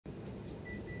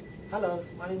Hello,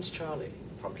 my name's Charlie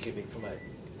from Cubic Promote.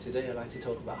 Today I'd like to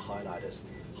talk about highlighters.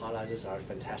 Highlighters are a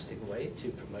fantastic way to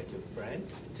promote your brand,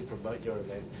 to promote your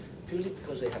event, purely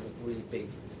because they have a really big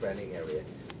branding area.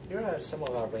 Here are some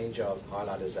of our range of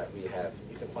highlighters that we have.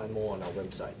 You can find more on our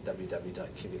website,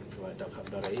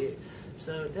 www.cubicpromote.com.au.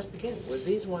 So let's begin with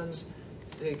these ones.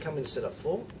 They come in a set of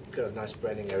 4. You've got a nice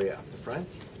branding area up the front,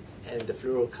 and the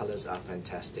floral colors are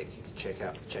fantastic. You can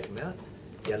check them out.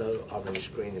 Yellow,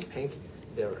 orange, green, and pink.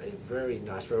 They're a very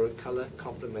nice floral color,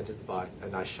 complemented by a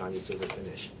nice shiny silver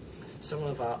finish. Some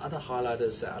of our other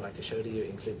highlighters that I'd like to show to you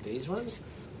include these ones,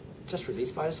 just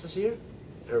released by us this year.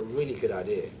 They're a really good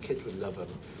idea. Kids would love them.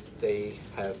 They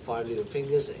have 5 little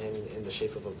fingers in the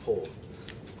shape of a paw.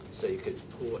 So you could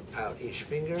pull out each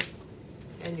finger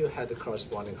and you have the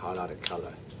corresponding highlighter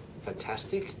color.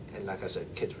 Fantastic, and like I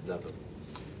said, kids would love them.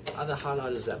 Other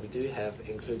highlighters that we do have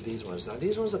include these ones. Now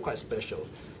these ones are quite special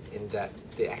in that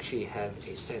they actually have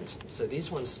a scent. So these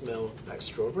ones smell like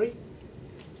strawberry,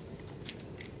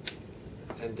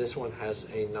 and this one has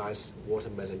a nice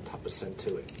watermelon type of scent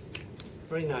to it.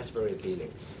 Very nice, very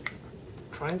appealing.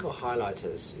 Triangle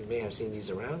highlighters, you may have seen these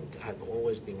around, have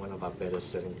always been one of our better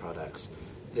selling products.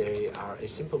 They are a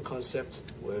simple concept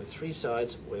with 3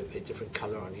 sides with a different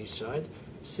color on each side.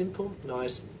 Simple,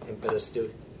 nice, and better still,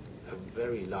 a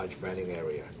very large branding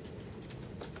area.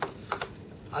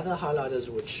 Other highlighters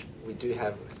which we do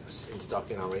have in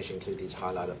stock in our range include these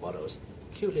highlighter bottles.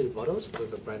 Cute little bottles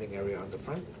with a branding area on the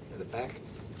front and the back.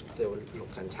 They will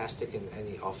look fantastic in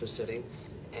any office setting,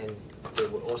 and they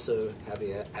will also have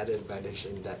the added advantage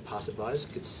in that passerbys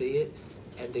could see it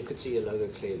and they could see your logo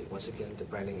clearly. Once again, the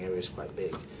branding area is quite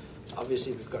big.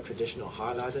 Obviously, we've got traditional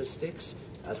highlighter sticks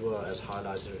as well as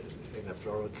highlighters in a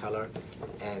floral color,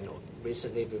 and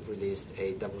recently we've released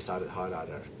a double-sided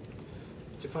highlighter.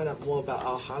 To find out more about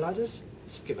our highlighters,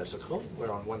 just give us a call.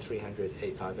 We're on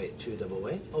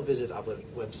 1300-858-288, or visit our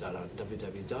website on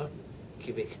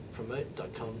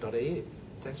www.cubicpromote.com.au.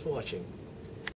 Thanks for watching.